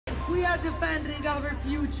We are defending our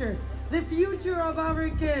future, the future of our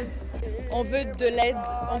kids. On veut de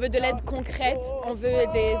l'aide concrète, on veut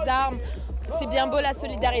des armes. C'est bien beau la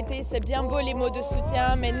solidarité, c'est bien beau les mots de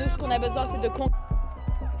soutien, mais nous, ce qu'on a besoin, c'est de concret.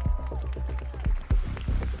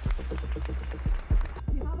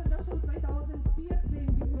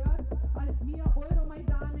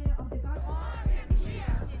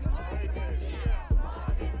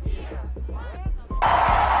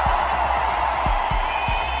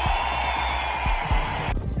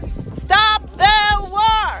 Stop the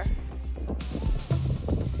war!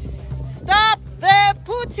 Stop the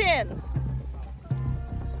Putin!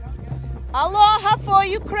 Aloha for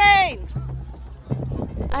Ukraine!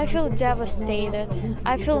 I feel devastated.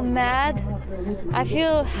 I feel mad. I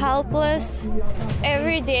feel helpless.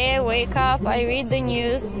 Every day I wake up, I read the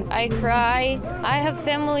news, I cry. I have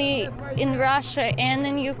family in Russia and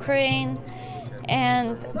in Ukraine,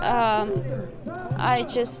 and I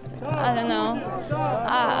don't know.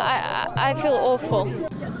 I feel awful.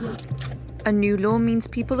 A new law means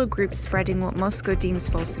people or groups spreading what Moscow deems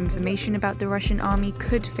false information about the Russian army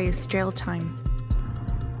could face jail time.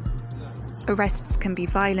 Arrests can be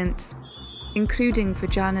violent, including for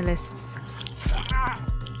journalists.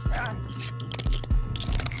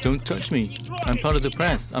 Don't touch me. I'm part of the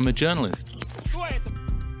press. I'm a journalist.